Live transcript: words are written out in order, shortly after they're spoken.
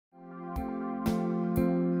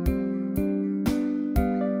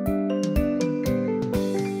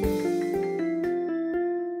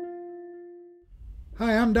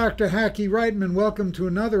I'm Dr. Hackie Reitman. Welcome to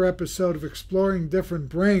another episode of Exploring Different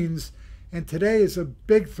Brains. And today is a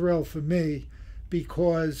big thrill for me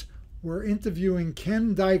because we're interviewing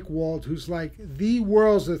Ken Dychtwald, who's like the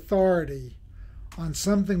world's authority on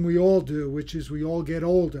something we all do, which is we all get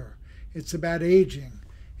older. It's about aging.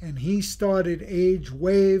 And he started Age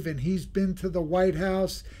Wave, and he's been to the White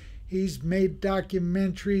House. He's made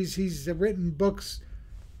documentaries. He's written books.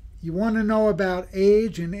 You want to know about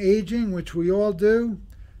age and aging, which we all do?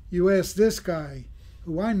 You ask this guy,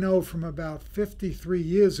 who I know from about 53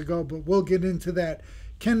 years ago, but we'll get into that.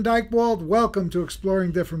 Ken Dychtwald, welcome to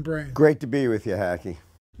Exploring Different Brains. Great to be with you, Hackie.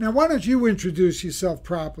 Now, why don't you introduce yourself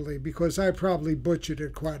properly, because I probably butchered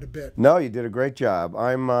it quite a bit. No, you did a great job.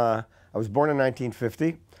 I was born in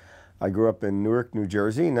 1950. I grew up in Newark, New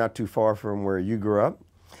Jersey, not too far from where you grew up.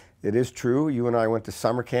 It is true, you and I went to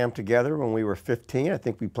summer camp together when we were 15. I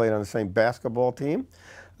think we played on the same basketball team.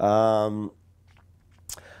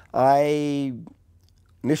 I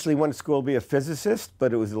initially went to school to be a physicist,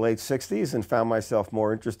 but it was the late 60s and found myself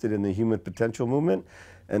more interested in the human potential movement,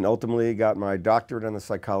 and ultimately got my doctorate in the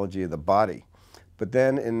psychology of the body. But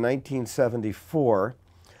then in 1974,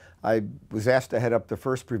 I was asked to head up the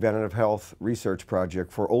first preventative health research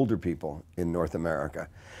project for older people in North America.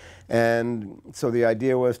 And so the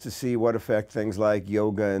idea was to see what effect things like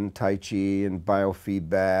yoga and Tai Chi and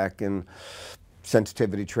biofeedback and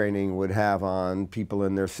sensitivity training would have on people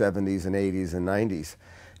in their 70s and 80s and 90s.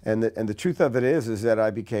 And the truth of it is that I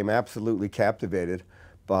became absolutely captivated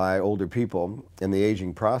by older people in the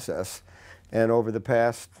aging process. And over the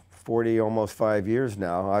past 40, almost 5 years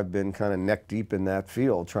now, I've been kind of neck deep in that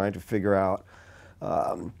field, trying to figure out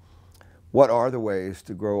what are the ways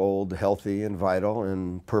to grow old healthy and vital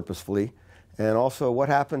and purposefully, and also what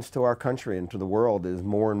happens to our country and to the world as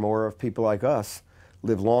more and more of people like us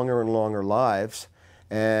live longer and longer lives.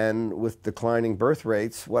 And with declining birth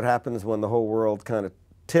rates, what happens when the whole world kind of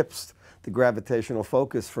tips the gravitational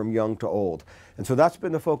focus from young to old? And so that's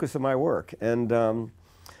been the focus of my work. And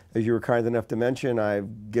as you were kind enough to mention,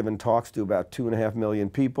 I've given talks to about 2.5 million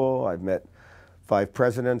people. I've met 5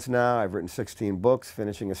 presidents now. I've written 16 books,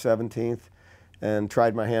 finishing a 17th, and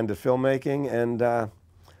tried my hand at filmmaking, and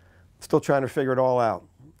still trying to figure it all out.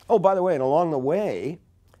 Oh, by the way, and along the way,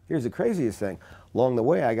 here's the craziest thing. Along the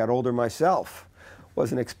way, I got older myself.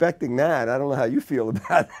 Wasn't expecting that. I don't know how you feel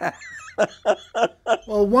about that.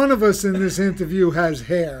 Well, one of us in this interview has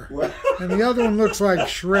hair, and the other one looks like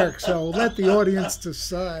Shrek, so let the audience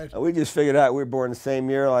decide. We just figured out we were born the same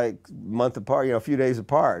year, like a month apart, a few days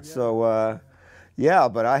apart. Yeah. So, yeah,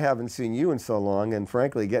 but I haven't seen you in so long, and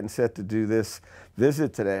frankly, getting set to do this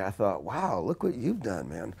visit today, I thought, wow, look what you've done,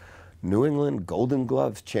 man. New England Golden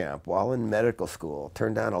Gloves champ while in medical school,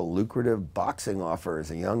 turned down a lucrative boxing offer as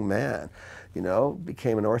a young man,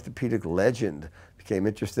 became an orthopedic legend, became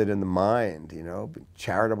interested in the mind,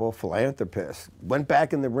 charitable philanthropist, went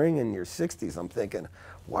back in the ring in your 60s. I'm thinking,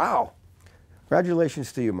 wow,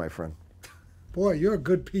 congratulations to you, my friend. Boy, you're a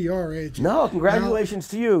good PR agent. No, congratulations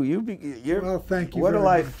to you. Well, thank you What very a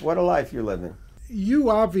life! much. What a life you're living. You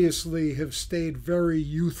obviously have stayed very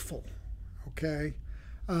youthful, okay?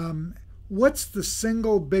 What's the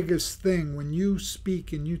single biggest thing when you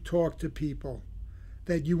speak and you talk to people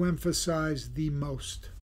that you emphasize the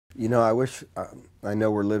most? I wish, I know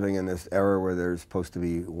we're living in this era where there's supposed to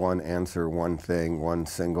be one answer, one thing, one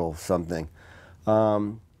single something.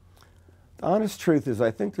 The honest truth is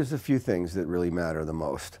I think there's a few things that really matter the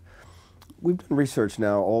most. We've done research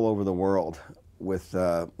now all over the world with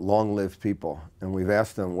long-lived people, and we've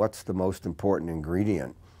asked them what's the most important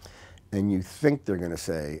ingredient. And you think they're going to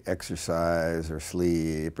say exercise or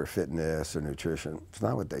sleep or fitness or nutrition. It's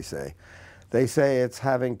not what they say. They say it's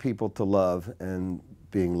having people to love and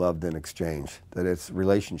being loved in exchange, that it's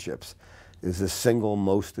relationships is the single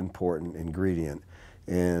most important ingredient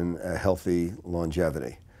in a healthy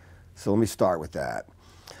longevity. So let me start with that.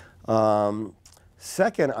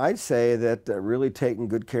 Second, I'd say that really taking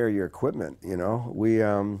good care of your equipment.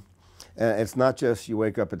 It's not just you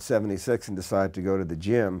wake up at 76 and decide to go to the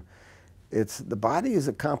gym. The body is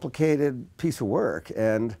a complicated piece of work,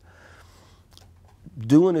 and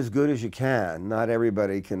doing as good as you can. Not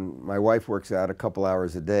everybody can. My wife works out a couple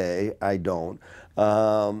hours a day. I don't.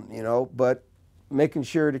 But making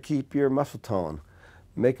sure to keep your muscle tone,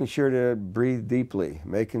 making sure to breathe deeply,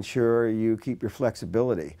 making sure you keep your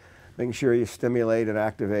flexibility, making sure you stimulate and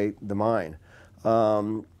activate the mind.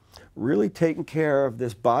 Really taking care of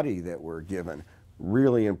this body that we're given,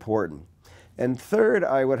 really important. And third,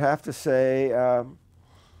 I would have to say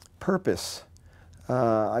purpose.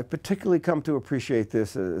 I particularly come to appreciate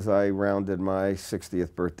this as I rounded my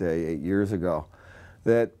 60th birthday 8 years ago,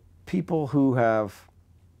 that people who have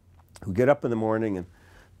who get up in the morning and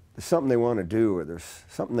there's something they want to do or there's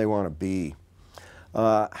something they want to be,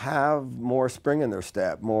 have more spring in their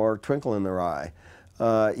step, more twinkle in their eye,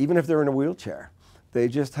 even if they're in a wheelchair. They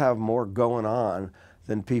just have more going on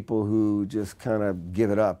than people who just kind of give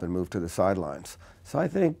it up and move to the sidelines. So I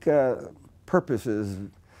think purpose is a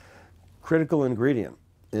critical ingredient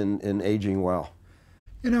in aging well.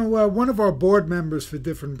 You know, one of our board members for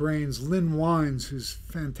Different Brains, Lynn Wines, who's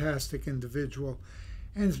a fantastic individual,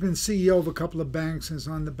 and has been CEO of a couple of banks and is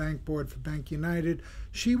on the bank board for Bank United.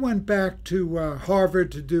 She went back to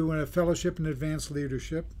Harvard to do a fellowship in advanced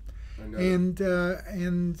leadership. And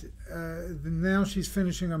now she's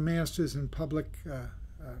finishing a master's in public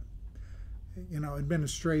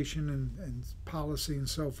administration and policy and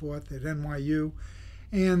so forth at NYU.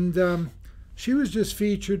 And she was just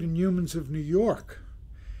featured in Humans of New York.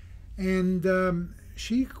 And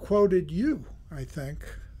she quoted you, I think,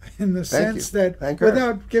 in the sense that,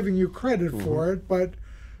 without giving you credit for it, but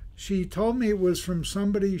she told me it was from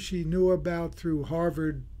somebody she knew about through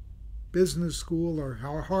Harvard Business School or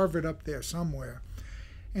Harvard up there somewhere.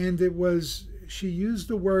 And it was, she used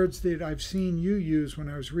the words that I've seen you use when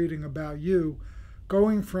I was reading about you,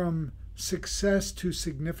 going from success to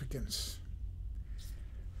significance.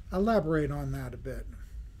 Elaborate on that a bit.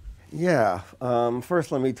 Yeah.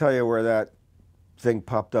 First, let me tell you where that thing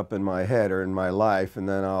popped up in my head or in my life, and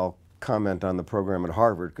then I'll comment on the program at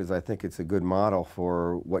Harvard because I think it's a good model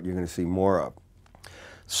for what you're going to see more of.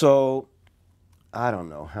 So, I don't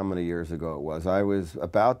know how many years ago it was. I was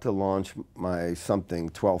about to launch my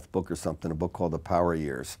 12th book or something, a book called The Power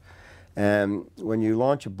Years. And when you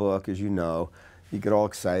launch a book, as you know, you get all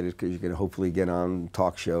excited because you can hopefully get on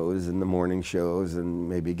talk shows and the morning shows and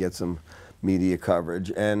maybe get some media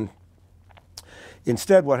coverage. And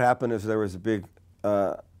instead, what happened is there was a big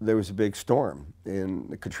storm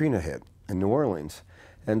the Katrina hit in New Orleans.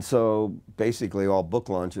 And so basically all book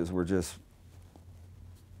launches were just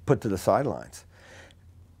put to the sidelines.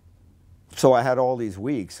 So I had all these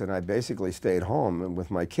weeks and I basically stayed home with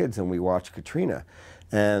my kids and we watched Katrina.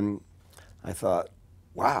 And I thought,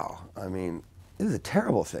 wow, I mean, this is a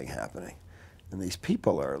terrible thing happening. And these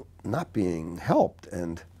people are not being helped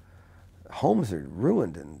and homes are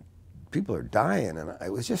ruined and people are dying, and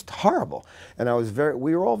it was just horrible. And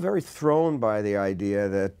we were all very thrown by the idea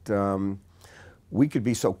that we could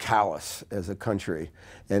be so callous as a country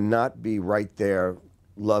and not be right there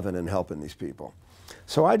loving and helping these people.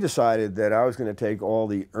 So I decided that I was going to take all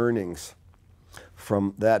the earnings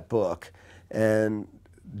from that book and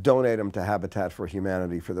donate them to Habitat for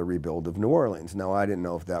Humanity for the rebuild of New Orleans. Now, I didn't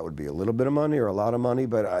know if that would be a little bit of money or a lot of money,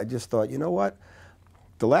 but I just thought, you know what?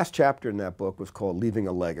 The last chapter in that book was called Leaving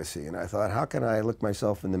a Legacy, and I thought, how can I look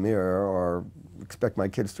myself in the mirror or expect my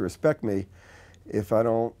kids to respect me if I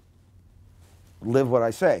don't live what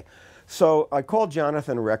I say? So I called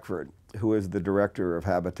Jonathan Reckford, who is the director of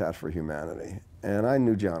Habitat for Humanity, and I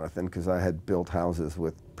knew Jonathan because I had built houses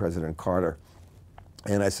with President Carter.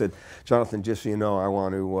 And I said, Jonathan, just so you know, I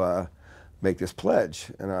want to make this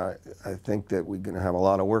pledge, and I think that we're going to have a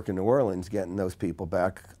lot of work in New Orleans getting those people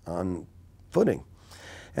back on footing.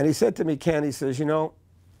 And he said to me, Ken, he says, you know,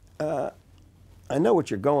 I know what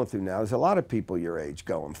you're going through now. There's a lot of people your age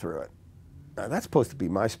going through it. Now, that's supposed to be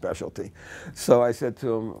my specialty. So I said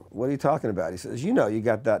to him, what are you talking about? He says, you know, you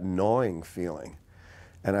got that gnawing feeling.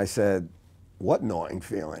 And I said, what gnawing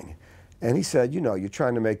feeling? And he said, you know, you're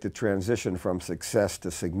trying to make the transition from success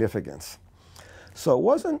to significance. So it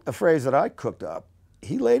wasn't a phrase that I cooked up.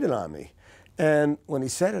 He laid it on me. And when he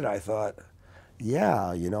said it, I thought,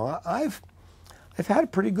 yeah, you know, I've had a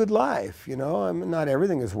pretty good life, you know. I mean, not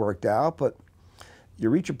everything has worked out, but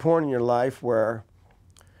you reach a point in your life where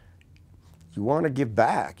you want to give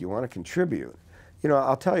back, you want to contribute. You know,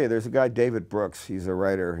 I'll tell you, there's a guy, David Brooks, he's a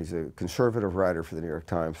writer, he's a conservative writer for the New York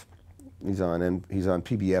Times. He's on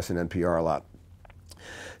PBS and NPR a lot.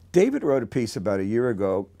 David wrote a piece about a year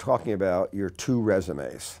ago talking about your two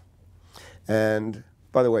resumes. And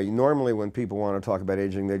by the way, normally when people want to talk about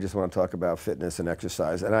aging, they just want to talk about fitness and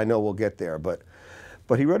exercise, and I know we'll get there, but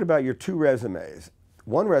he wrote about your two resumes.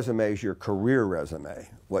 One resume is your career resume,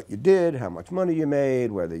 what you did, how much money you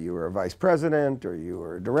made, whether you were a vice president or you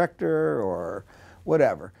were a director or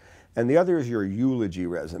whatever. And the other is your eulogy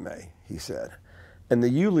resume, he said. And the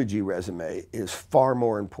eulogy resume is far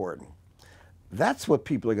more important. That's what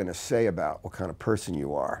people are going to say about what kind of person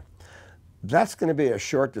you are. That's going to be a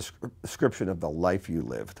short description of the life you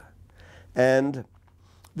lived. And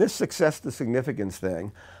this success to significance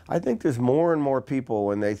thing, I think there's more and more people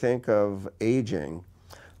when they think of aging,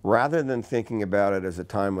 rather than thinking about it as a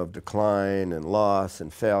time of decline and loss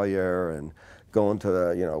and failure and going to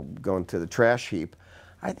the trash heap,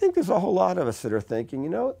 I think there's a whole lot of us that are thinking, you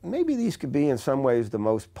know, maybe these could be in some ways the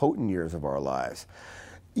most potent years of our lives.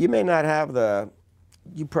 You may not have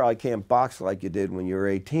you probably can't box like you did when you were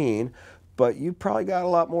 18, but you probably got a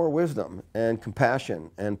lot more wisdom and compassion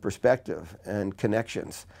and perspective and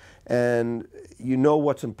connections. And you know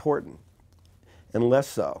what's important and less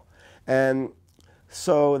so. And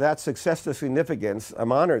so that success to significance,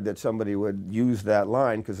 I'm honored that somebody would use that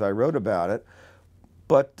line because I wrote about it.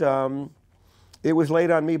 But it was laid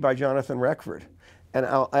on me by Jonathan Reckford. And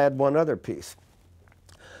I'll add one other piece.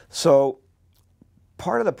 So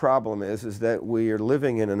part of the problem is that we are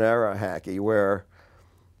living in an era, Hackie, where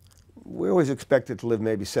we're always expected to live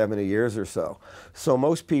maybe 70 years or so. So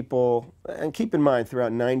most people, and keep in mind,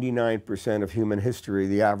 throughout 99% of human history,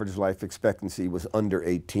 the average life expectancy was under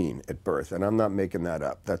 18 at birth. And I'm not making that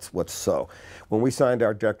up. That's what's so. When we signed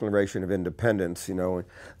our Declaration of Independence, you know,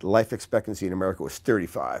 the life expectancy in America was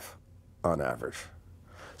 35 on average.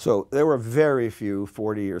 So there were very few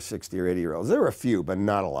 40 or 60 or 80-year-olds. There were a few, but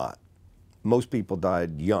not a lot. Most people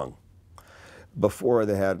died young before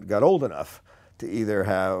they got old enough to either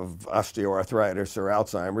have osteoarthritis or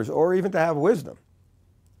Alzheimer's or even to have wisdom.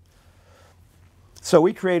 So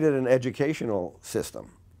we created an educational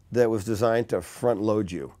system that was designed to front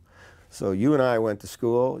load you. So you and I went to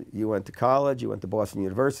school, you went to college, you went to Boston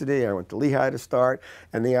University, I went to Lehigh to start,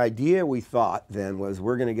 and the idea we thought then was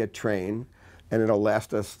we're going to get trained and it'll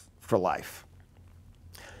last us for life.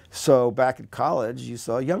 So back at college, you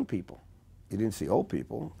saw young people. You didn't see old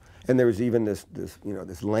people. And there was even this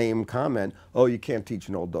lame comment, oh, you can't teach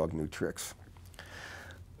an old dog new tricks.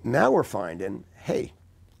 Now we're finding, hey,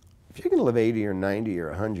 if you're going to live 80 or 90 or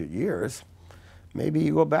 100 years, maybe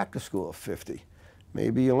you go back to school at 50.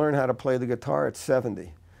 Maybe you learn how to play the guitar at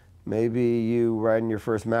 70. Maybe you ride in your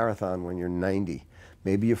first marathon when you're 90.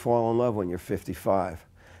 Maybe you fall in love when you're 55.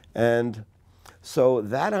 And so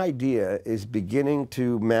that idea is beginning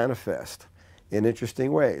to manifest in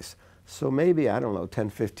interesting ways. So maybe, I don't know, 10,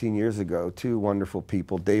 15 years ago, two wonderful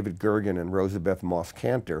people, David Gergen and Rosabeth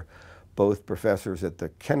Moss-Cantor, both professors at the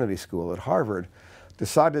Kennedy School at Harvard,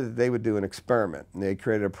 decided that they would do an experiment. And they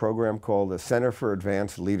created a program called the Center for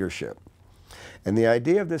Advanced Leadership. And the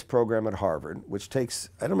idea of this program at Harvard, which takes,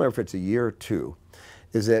 I don't remember if it's a year or two,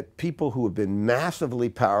 is that people who have been massively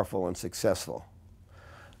powerful and successful,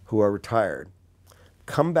 who are retired,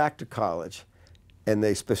 come back to college and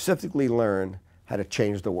they specifically learn how to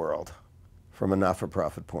change the world from a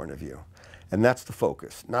not-for-profit point of view. And that's the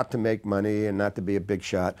focus, not to make money and not to be a big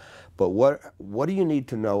shot, but what do you need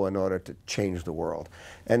to know in order to change the world?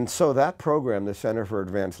 And so that program, the Center for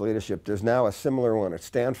Advanced Leadership, there's now a similar one at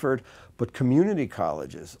Stanford, but community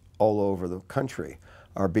colleges all over the country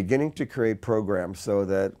are beginning to create programs so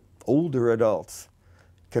that older adults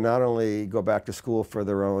can not only go back to school for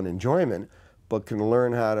their own enjoyment, but can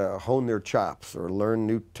learn how to hone their chops or learn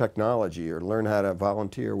new technology or learn how to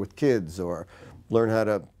volunteer with kids or learn how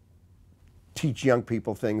to teach young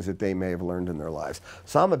people things that they may have learned in their lives.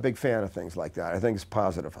 So I'm a big fan of things like that. I think it's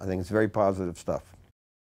positive. I think it's very positive stuff.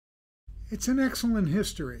 It's an excellent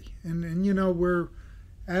history. And you know,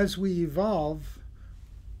 as we evolve,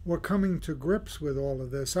 we're coming to grips with all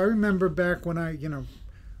of this. I remember back when I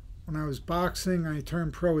was boxing, I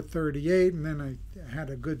turned pro at 38, and then I had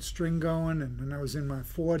a good string going, and then I was in my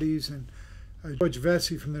 40s, and George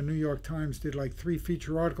Vesey from the New York Times did like 3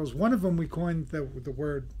 feature articles. One of them we coined the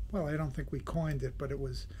word, well, I don't think we coined it, but it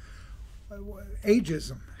was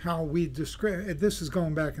ageism, how we describe, this is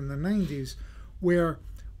going back in the 90s, where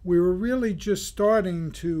we were really just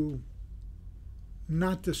starting to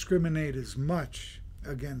not discriminate as much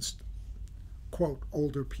against, quote,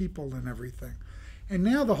 older people and everything. And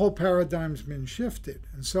now the whole paradigm's been shifted.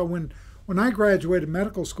 And so when I graduated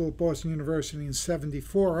medical school at Boston University in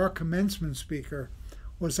 '74, our commencement speaker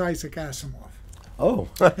was Isaac Asimov. Oh.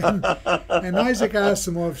 and Isaac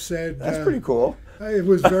Asimov said... That's pretty cool. It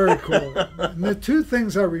was very cool. And the 2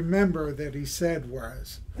 things I remember that he said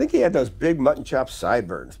was... I think he had those big mutton chop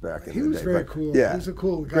sideburns back in the day. He was very cool. Yeah. He was a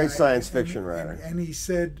cool guy. Great science fiction writer. And he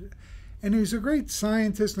said... And he was a great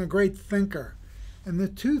scientist and a great thinker. And the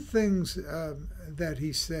 2 things that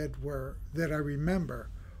he said that I remember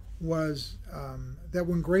was that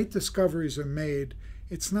when great discoveries are made,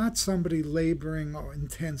 it's not somebody laboring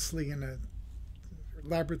intensely in a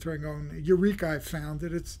laboratory going, eureka, I found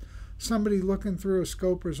it. It's somebody looking through a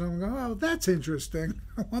scope or something going, oh, that's interesting.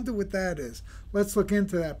 I wonder what that is. Let's look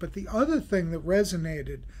into that. But the other thing that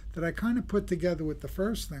resonated that I kind of put together with the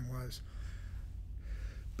first thing was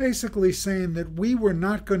basically saying that we were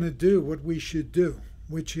not going to do what we should do,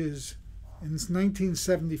 which is, in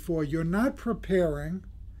 1974, you're not preparing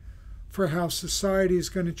for how society is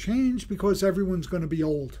going to change because everyone's going to be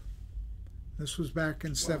old. This was back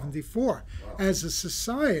in '74 as a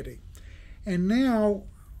society. And now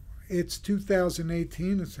it's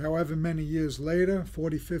 2018, it's however many years later,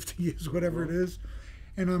 40, 50 years, whatever it is.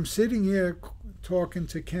 And I'm sitting here talking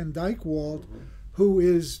to Ken Dychtwald, who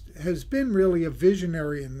has been really a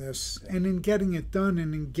visionary in this and in getting it done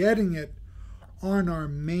and in getting it on our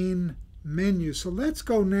main menu. So let's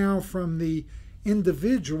go now from the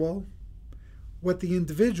individual, what the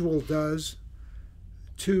individual does,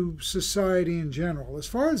 to society in general. As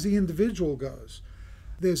far as the individual goes,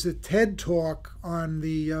 there's a TED Talk on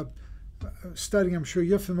the study, I'm sure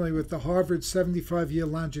you're familiar with, the Harvard 75-year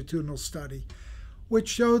longitudinal study, which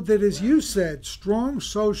showed that, as you said, strong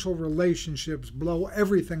social relationships blow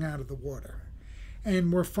everything out of the water.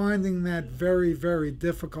 And we're finding that very, very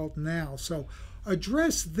difficult now. So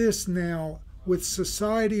address this now with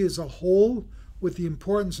society as a whole, with the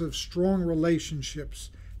importance of strong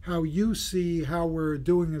relationships, how you see how we're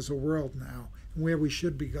doing as a world now and where we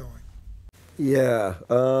should be going. Yeah.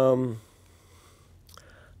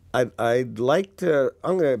 I'd like to,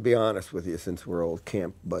 I'm going to be honest with you since we're old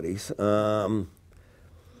camp buddies.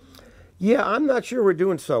 Yeah, I'm not sure we're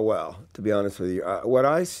doing so well, to be honest with you. What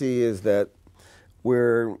I see is that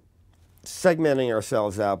we're segmenting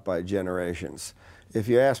ourselves out by generations. If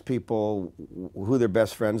you ask people who their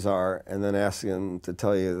best friends are and then ask them to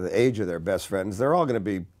tell you the age of their best friends, they're all going to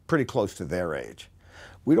be pretty close to their age.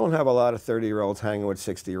 We don't have a lot of 30-year-olds hanging with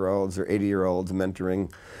 60-year-olds or 80-year-olds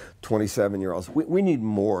mentoring 27-year-olds. We need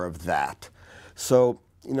more of that. So,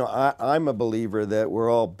 you know, I'm a believer that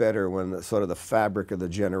we're all better when the fabric of the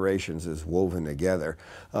generations is woven together.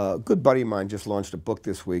 A good buddy of mine just launched a book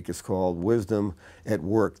this week. It's called Wisdom at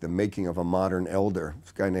Work, The Making of a Modern Elder.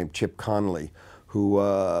 It's a guy named Chip Connolly, who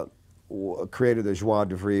created the Joie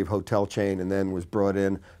de Vivre hotel chain and then was brought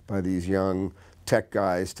in by these young tech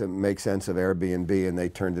guys to make sense of Airbnb, and they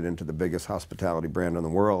turned it into the biggest hospitality brand in the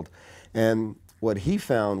world. And what he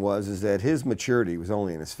found is that his maturity, he was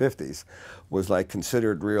only in his 50s, was like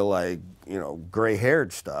considered real, like, you know,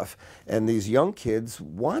 gray-haired stuff. And these young kids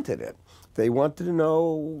wanted it. They wanted to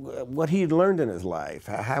know what he'd learned in his life,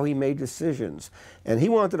 how he made decisions. And he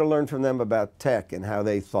wanted to learn from them about tech and how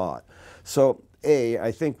they thought. So,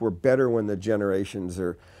 I think we're better when the generations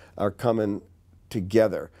are coming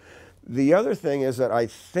together. The other thing is that I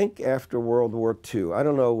think after World War II, I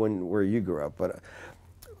don't know where you grew up, but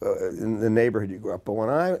in the neighborhood you grew up, but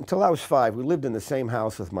until I was 5, we lived in the same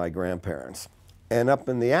house with my grandparents. And up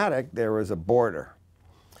in the attic, there was a boarder.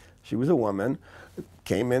 She was a woman,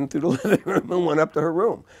 came in through the living room and went up to her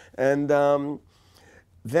room. And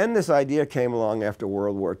then this idea came along after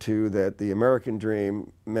World War II that the American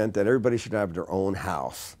dream meant that everybody should have their own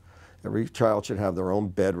house. Every child should have their own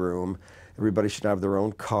bedroom. Everybody should have their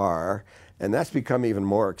own car. And that's become even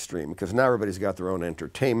more extreme because now everybody's got their own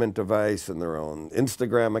entertainment device and their own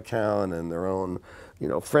Instagram account and their own, you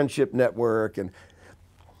know, friendship network. And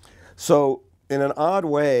so in an odd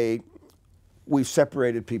way, we've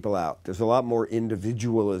separated people out. There's a lot more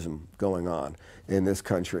individualism going on in this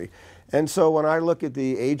country. And so when I look at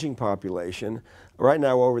the aging population, right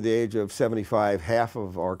now over the age of 75, half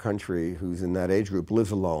of our country who's in that age group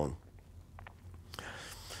lives alone.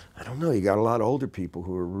 I don't know, you got a lot of older people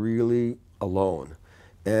who are really alone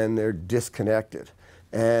and they're disconnected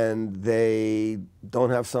and they don't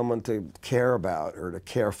have someone to care about or to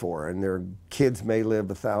care for, and their kids may live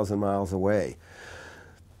 1,000 miles away.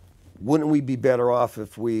 Wouldn't we be better off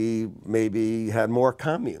if we maybe had more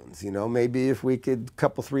communes? You know, maybe if we could,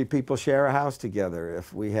 couple, 3 people share a house together.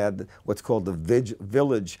 If we had what's called the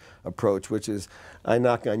village approach, which is I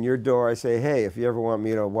knock on your door, I say, hey, if you ever want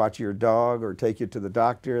me to watch your dog or take you to the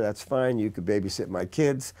doctor, that's fine. You could babysit my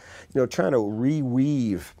kids. You know, trying to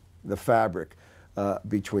reweave the fabric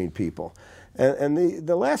between people. And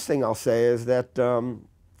the last thing I'll say is that,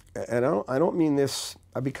 and I don't mean this,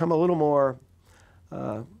 I've become a little more.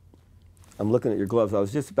 I'm looking at your gloves. I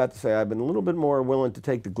was just about to say I've been a little bit more willing to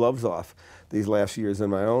take the gloves off these last years in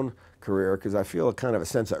my own career because I feel a kind of a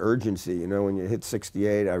sense of urgency. You know, when you hit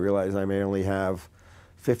 68, I realize I may only have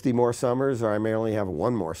 50 more summers or I may only have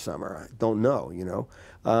 1 more summer. I don't know, you know.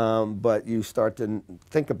 But you start to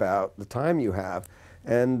think about the time you have.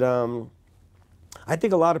 And I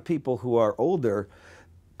think a lot of people who are older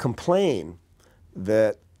complain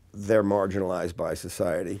that they're marginalized by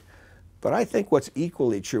society. But I think what's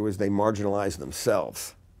equally true is they marginalize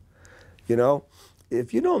themselves. You know,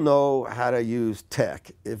 if you don't know how to use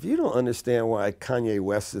tech, if you don't understand why Kanye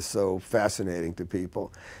West is so fascinating to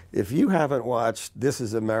people, if you haven't watched This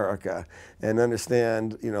Is America and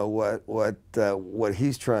understand, you know, what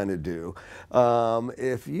he's trying to do,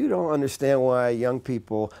 if you don't understand why young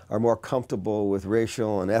people are more comfortable with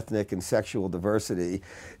racial and ethnic and sexual diversity,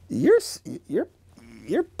 you're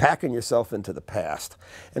packing yourself into the past.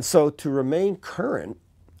 And so to remain current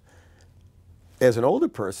as an older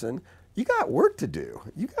person, you got work to do.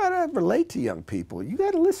 You got to relate to young people. You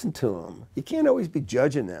got to listen to them. You can't always be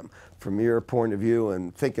judging them from your point of view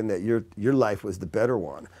and thinking that your life was the better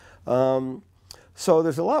one. So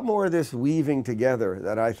there's a lot more of this weaving together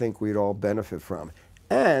that I think we'd all benefit from.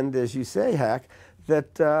 And as you say, Hack,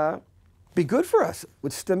 that be good for us. It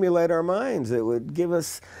would stimulate our minds. It would give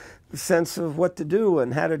us sense of what to do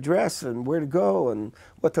and how to dress and where to go and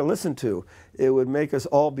what to listen to. It would make us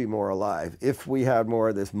all be more alive if we had more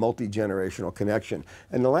of this multi-generational connection.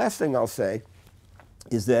 And the last thing I'll say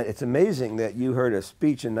is that it's amazing that you heard a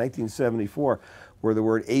speech in 1974 where the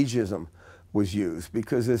word ageism was used,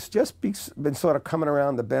 because it's just been sort of coming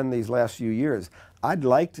around the bend these last few years. I'd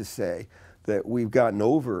like to say that we've gotten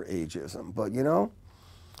over ageism, but you know,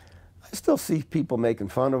 I still see people making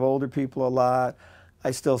fun of older people a lot. I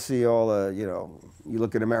still see all the, you know, you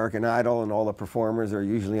look at American Idol and all the performers are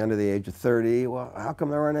usually under the age of 30. Well, how come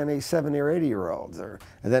there aren't any 70 or 80-year-olds? And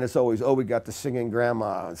then it's always, oh, we got the singing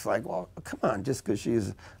grandma. It's like, well, come on, just because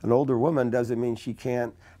she's an older woman doesn't mean she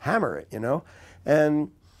can't hammer it, you know? And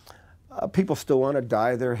people still want to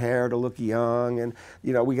dye their hair to look young. And,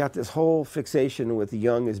 you know, we got this whole fixation with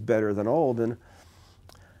young is better than old. And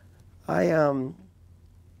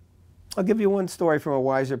I'll give you one story from a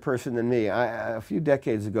wiser person than me. A few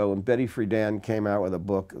decades ago, when Betty Friedan came out with a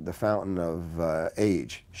book, The Fountain of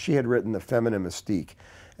Age, she had written The Feminine Mystique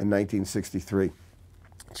in 1963.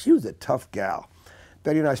 She was a tough gal.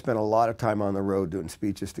 Betty and I spent a lot of time on the road doing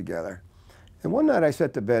speeches together. And one night I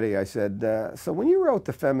said to Betty, I said, so when you wrote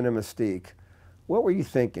The Feminine Mystique, what were you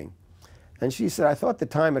thinking? And she said, I thought the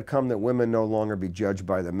time had come that women no longer be judged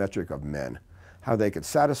by the metric of men, how they could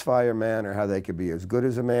satisfy a man or how they could be as good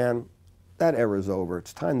as a man. That era's over.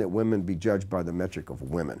 It's time that women be judged by the metric of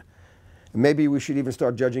women. And maybe we should even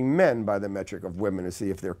start judging men by the metric of women to see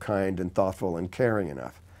if they're kind and thoughtful and caring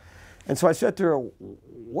enough. And so I said to her,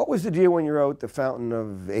 what was the deal when you wrote The Fountain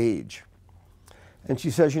of Age? And she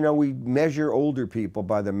says, you know, we measure older people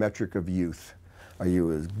by the metric of youth. Are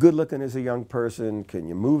you as good looking as a young person? Can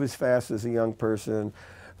you move as fast as a young person?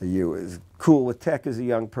 Are you as cool with tech as a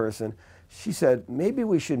young person? She said, maybe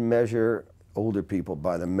we should measure older people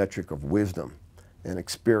by the metric of wisdom and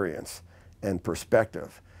experience and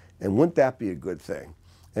perspective. And wouldn't that be a good thing?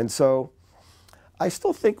 And so I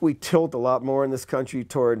still think we tilt a lot more in this country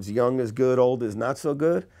towards young is good, old is not so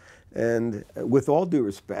good. And with all due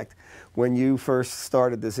respect, when you first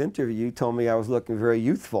started this interview, you told me I was looking very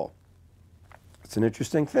youthful. It's an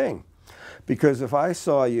interesting thing, because if I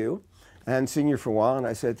saw you, I hadn't seen you for a while, and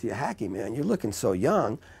I said to you, Hackie, man, you're looking so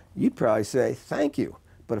young, you'd probably say, thank you.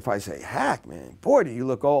 But if I say, Hack, man, boy, do you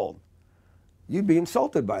look old, you'd be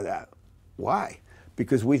insulted by that. Why?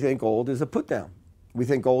 Because we think old is a put down. We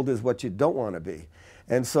think old is what you don't want to be.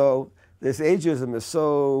 And so this ageism is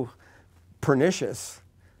so pernicious,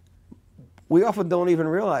 we often don't even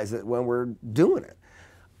realize it when we're doing it.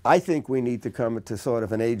 I think we need to come to sort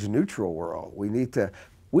of an age-neutral world.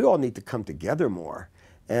 We all need to come together more.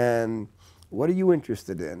 And what are you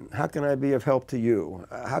interested in? How can I be of help to you?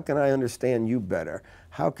 How can I understand you better?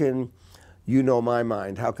 How can you know my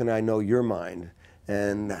mind? How can I know your mind?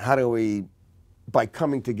 And how do we, by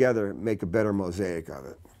coming together, make a better mosaic of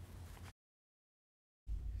it?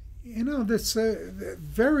 You know, that's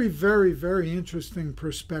very, very, very interesting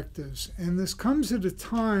perspectives. And this comes at a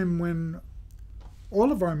time when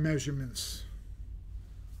all of our measurements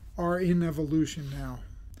are in evolution now.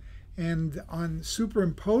 And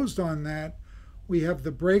superimposed on that, we have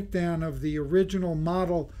the breakdown of the original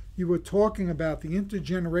model you were talking about. The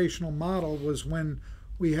intergenerational model was when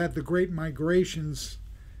we had the great migrations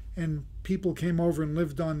and people came over and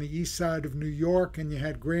lived on the east side of New York, and you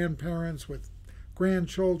had grandparents with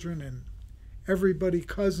grandchildren and everybody,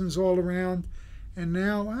 cousins all around. And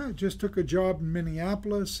now I just took a job in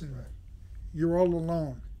Minneapolis and you're all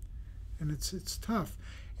alone. And it's tough.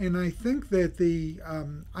 And I think that the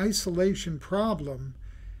isolation problem,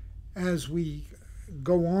 as we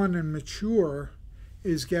go on and mature,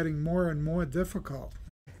 is getting more and more difficult.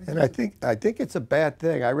 And I think it's a bad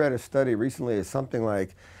thing. I read a study recently. It's something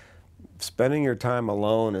like spending your time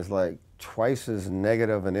alone is like twice as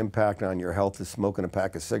negative an impact on your health as smoking a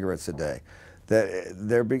pack of cigarettes a day.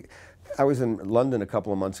 I was in London a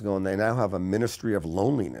couple of months ago, and they now have a ministry of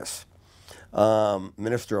loneliness.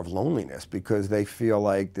 Minister of loneliness, because they feel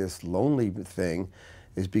like this lonely thing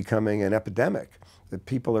is becoming an epidemic, that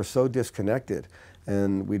people are so disconnected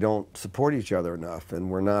and we don't support each other enough and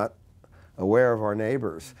we're not aware of our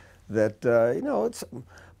neighbors that,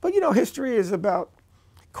 history is about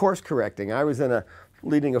course correcting. I was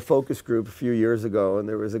leading a focus group a few years ago, and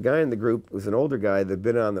there was a guy in the group, it was an older guy that had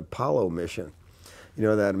been on the Apollo mission,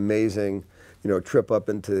 that amazing, trip up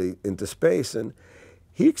into space, and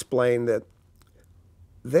he explained that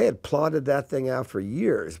they had plotted that thing out for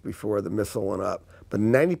years before the missile went up, but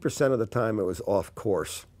 90% of the time it was off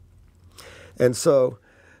course. And so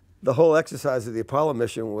the whole exercise of the Apollo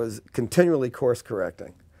mission was continually course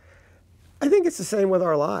correcting. I think it's the same with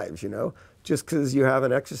our lives, Just because you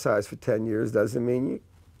haven't exercised for 10 years doesn't mean you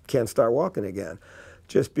can't start walking again.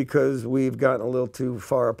 Just because we've gotten a little too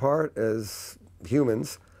far apart as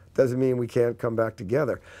humans doesn't mean we can't come back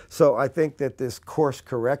together. So I think that this course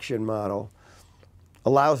correction model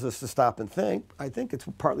allows us to stop and think. I think it's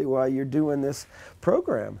partly why you're doing this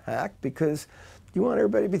program, Hack, because you want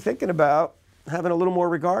everybody to be thinking about having a little more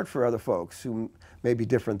regard for other folks who may be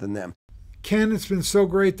different than them. Ken, it's been so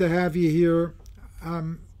great to have you here.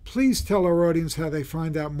 Please tell our audience how they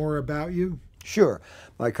find out more about you. Sure.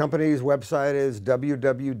 My company's website is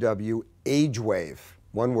www.agewave,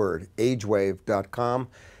 one word, agewave.com.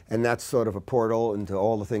 And that's sort of a portal into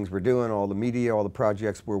all the things we're doing, all the media, all the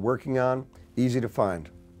projects we're working on. Easy to find.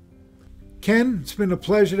 Ken, it's been a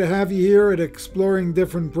pleasure to have you here at Exploring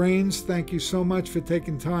Different Brains. Thank you so much for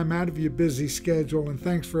taking time out of your busy schedule, and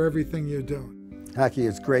thanks for everything you're doing. Hackie,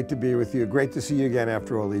 it's great to be with you. Great to see you again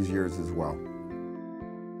after all these years as well.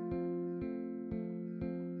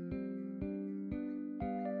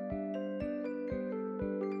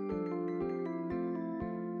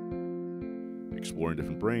 Exploring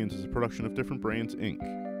Different Brains is a production of Different Brains, Inc.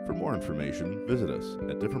 For more information, visit us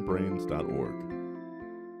at differentbrains.org.